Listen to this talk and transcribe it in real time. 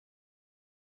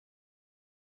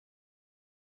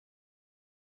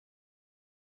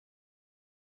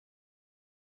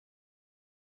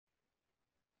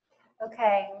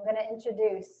Okay, I'm going to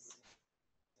introduce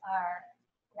our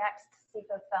next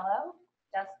SEPA fellow,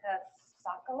 Jessica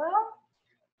Sokolow.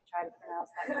 Try to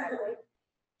pronounce that correctly.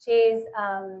 She's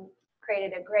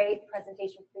created a great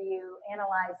presentation for you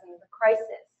analyzing the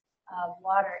crisis of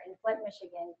water in Flint,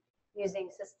 Michigan using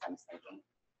systems thinking.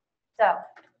 So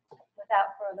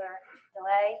without further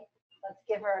delay, let's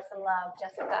give her some love,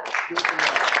 Jessica.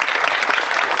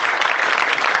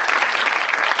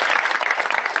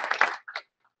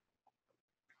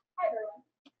 Hi everyone.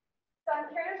 So I'm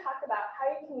here to talk about how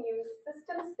you can use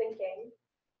systems thinking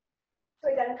to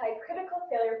identify critical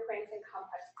failure points in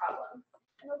complex problems.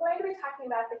 And we're going to be talking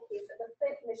about the case of the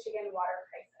Flint, Michigan water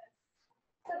crisis.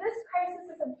 So this crisis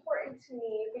is important to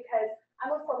me because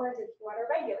I'm a former drinking water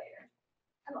regulator.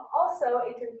 I'm also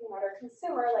a drinking water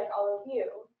consumer like all of you.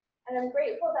 And I'm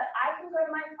grateful that I can go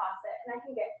to my faucet and I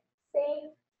can get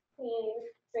safe, clean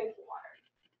drinking water.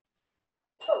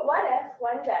 But what if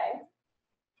one day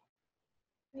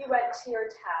you went to your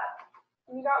tap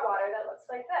and you got water that looks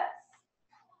like this?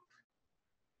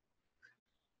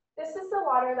 This is the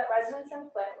water that residents in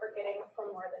Flint were getting for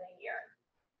more than a year.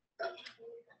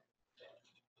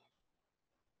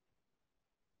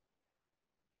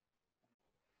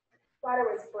 Water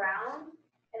was brown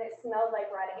and it smelled like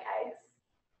rotting eggs,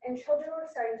 and children were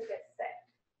starting to get sick.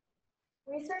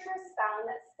 Researchers found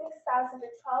that 6,000 to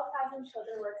 12,000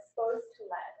 children were exposed to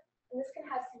lead, and this can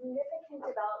have significant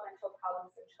developmental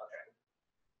problems in children.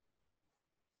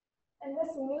 And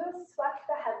this news swept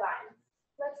the headlines.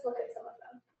 Let's look at some of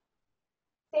them.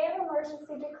 State of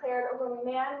emergency declared over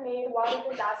man-made water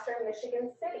disaster in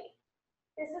Michigan City.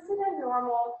 This isn't a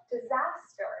normal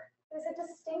disaster. There's a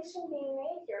distinction being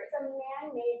made here. It's a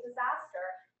man-made disaster,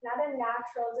 not a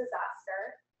natural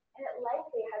disaster, and it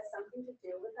likely has something to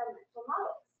do with our mental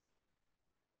models.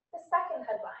 The second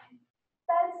headline,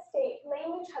 Fed state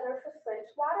blame each other for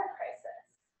Flint water crisis.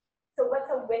 So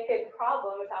what's a wicked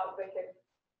problem without wicked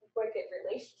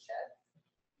relationships?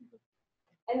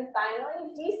 And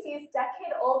finally, DC's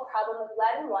decade-old problem of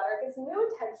lead in water gets new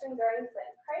attention during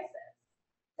Flint crisis.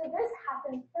 So this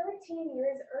happened 13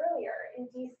 years earlier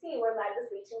in DC where lead was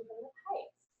leaching from the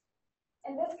pipes.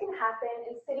 And this can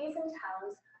happen in cities and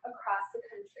towns across the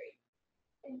country.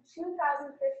 In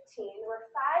 2015, there were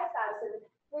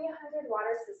 5,300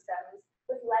 water systems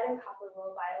with lead and copper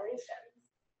rule violations.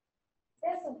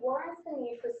 This warrants the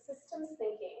need for systems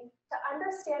thinking to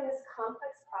understand this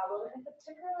complex problem and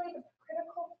particularly the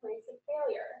critical points of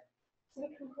failure so we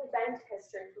can prevent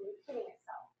history from repeating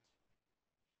itself.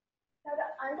 Now, to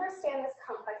understand this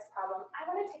complex problem, I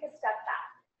want to take a step back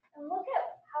and look at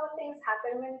how things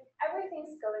happen when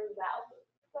everything's going well.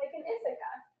 Like in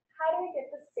Ithaca, how do we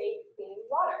get the safe, clean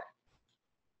water?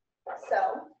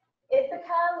 So,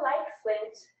 Ithaca, like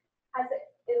Flint,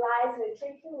 it lies in a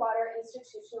drinking water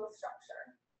institutional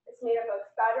structure. It's made up of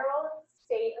federal,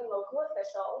 state, and local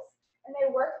officials, and they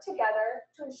work together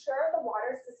to ensure the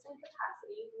water system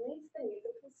capacity meets the needs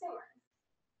of consumers.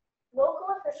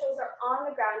 Local officials are on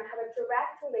the ground and have a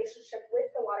direct relationship with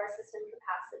the water system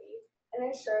capacity and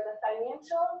ensure the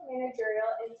financial, managerial,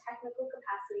 and technical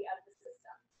capacity of the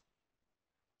system.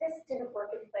 This didn't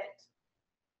work in Flint.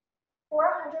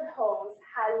 400 homes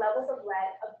had levels of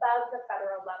lead above the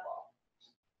federal level.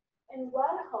 In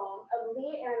one home of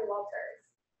Lee Aaron Walters,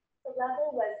 the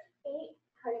level was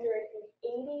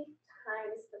 880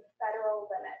 times the federal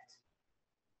limit.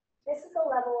 This is a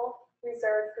level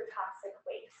reserved for toxic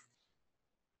waste.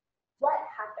 What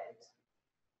happened?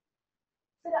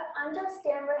 So to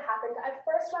understand what happened, I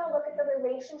first want to look at the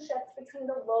relationships between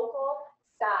the local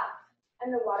staff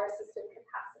and the water system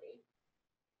capacity.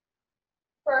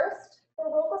 First, the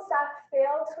local staff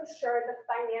failed to ensure the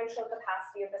financial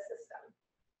capacity of the system.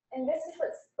 And this is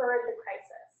what spurred the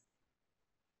crisis.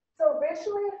 So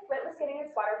originally, Flint was getting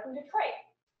its water from Detroit,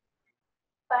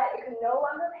 but it could no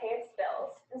longer pay its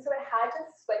bills, and so it had to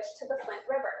switch to the Flint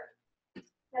River.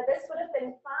 Now, this would have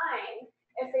been fine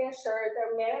if they ensured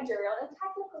their managerial and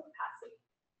technical capacity,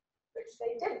 which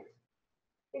they didn't.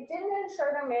 They didn't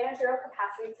ensure their managerial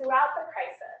capacity throughout the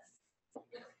crisis.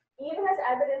 Even as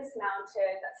evidence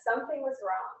mounted that something was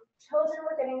wrong, children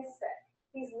were getting sick,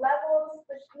 these levels,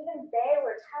 which even they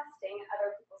were testing in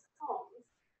other people's homes,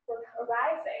 were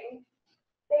arising.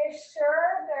 They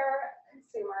assured their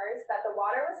consumers that the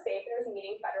water was safe and was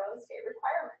meeting federal and state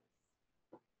requirements.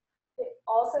 They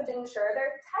also didn't ensure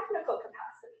their technical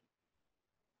capacity.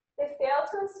 They failed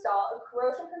to install a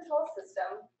corrosion control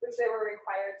system, which they were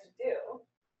required to do,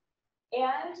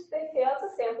 and they failed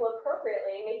to sample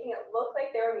appropriately, making it look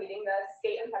like they were meeting the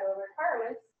state and federal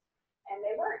requirements, and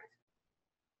they weren't.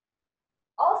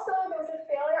 Also, there was a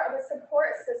failure of a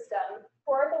support system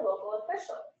for the local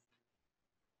officials.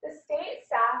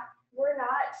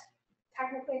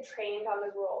 perfectly trained on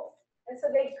the rules, and so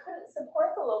they couldn't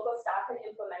support the local staff in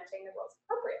implementing the rules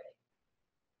appropriately.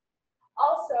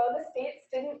 Also, the states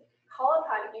didn't call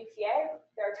upon EPA,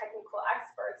 their technical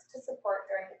experts, to support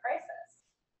during the crisis.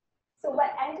 So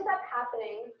what ended up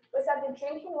happening was that the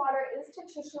drinking water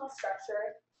institutional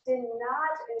structure did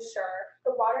not ensure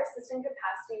the water system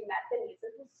capacity met the needs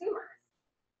of consumers.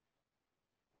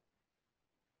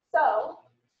 So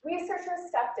researchers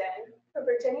stepped in for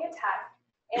Virginia Tech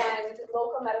and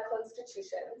local medical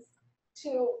institutions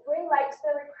to bring light to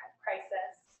the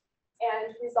crisis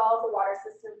and resolve the water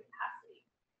system capacity.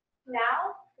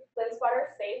 Now, Flint's water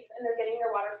is safe and they're getting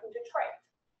their water from Detroit.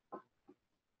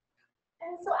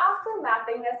 And so after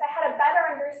mapping this, I had a better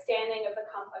understanding of the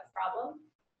complex problem,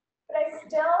 but I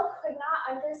still could not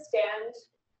understand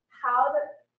how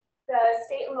the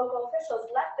state and local officials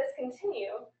let this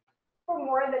continue for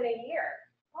more than a year.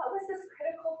 What was this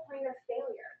critical point of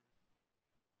failure?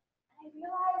 And I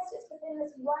realized it's within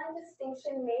this one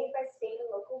distinction made by state and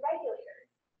local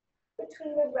regulators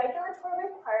between the regulatory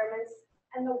requirements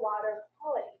and the water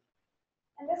quality.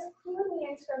 And this clued me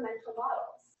into their mental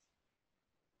models.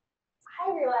 I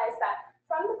realized that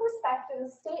from the perspective of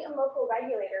state and local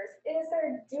regulators, it is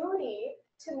their duty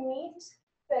to meet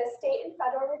the state and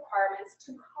federal requirements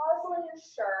to causally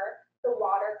ensure the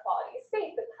water quality is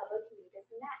safe, the public need is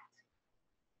met.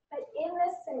 But in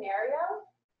this scenario,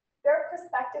 their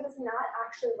perspective is not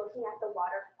actually looking at the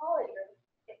water quality or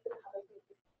if the public need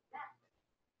is met.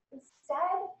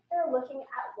 Instead, they're looking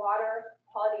at water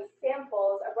quality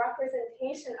samples, a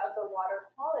representation of the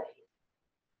water quality.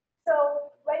 So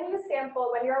when you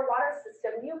sample, when you're a water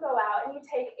system, you go out and you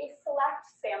take a select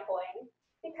sampling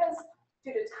because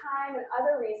due to time and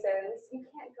other reasons, you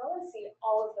can't go and see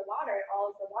all of the water, all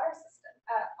of the water system,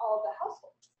 all of the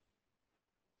households.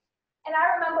 And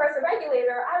I remember as a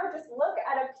regulator, I would just look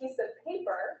at a piece of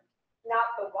paper,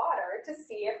 not the water, to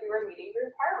see if we were meeting the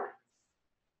requirements.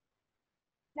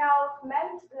 Now,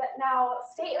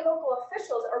 state and local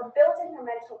officials are building their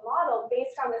mental model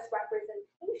based on this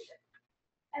representation.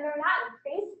 And they're not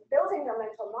building their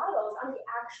mental models on the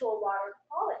actual water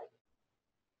quality.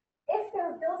 If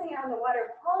they're building it on the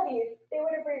water quality, they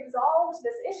would have resolved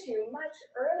this issue much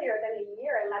earlier than a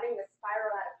year and letting this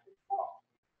spiral out of control.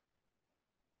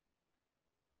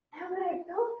 And when I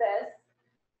built this,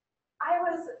 I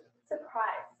was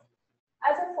surprised.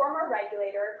 As a former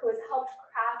regulator who has helped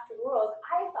craft rules,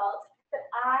 I felt that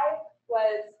I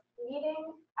was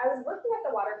looking at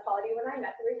the water quality when I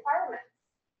met the requirements.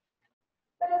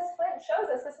 But as Flint shows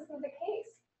us, this isn't the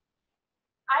case.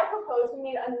 I propose we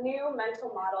need a new mental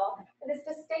model that is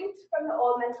distinct from the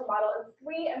old mental model in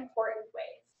three important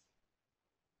ways.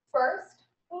 First,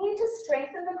 we need to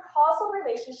strengthen the causal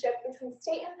relationship between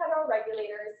state and federal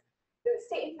regulators, the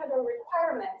state and federal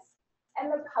requirements,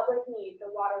 and the public need, the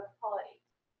water quality.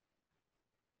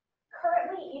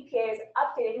 Currently, EPA is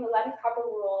updating the lead and copper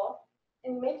rule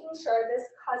and making sure this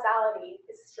causality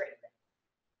is strengthened.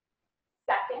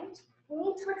 Second, we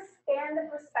need to expand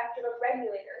the perspective of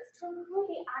regulators to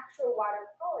improve the actual water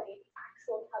quality, the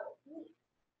actual public need.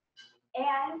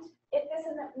 And if this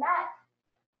isn't met,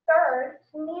 third,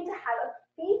 we need to have a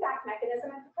feedback mechanism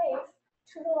in place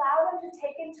to allow them to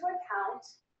take into account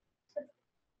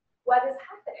what is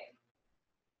happening.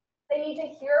 They need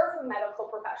to hear from medical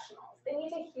professionals. They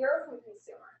need to hear from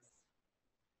consumers.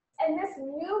 And this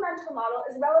new mental model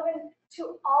is relevant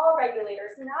to all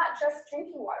regulators, not just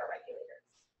drinking water regulators.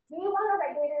 We want our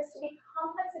regulators to be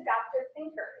complex, adaptive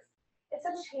thinkers. It's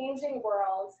a changing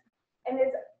world, and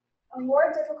it's a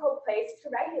more difficult place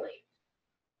to regulate.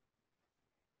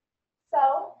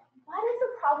 So, what is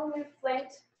the problem in Flint?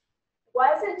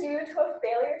 Was it due to a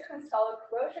failure to install a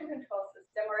corrosion control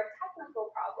system or a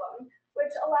technical problem,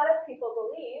 which a lot of people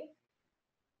believe?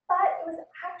 But it was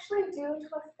actually due to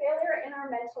a failure in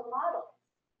our mental model.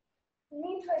 We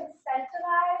need to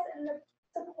incentivize and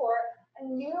support a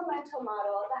new mental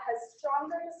model that has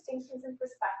stronger distinctions and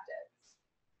perspectives,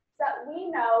 so that we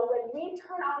know when we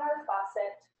turn on our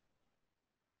faucet,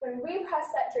 when we press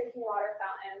that drinking water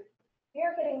fountain, we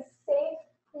are getting safe,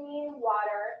 clean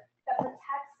water that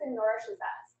protects and nourishes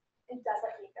us and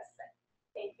doesn't make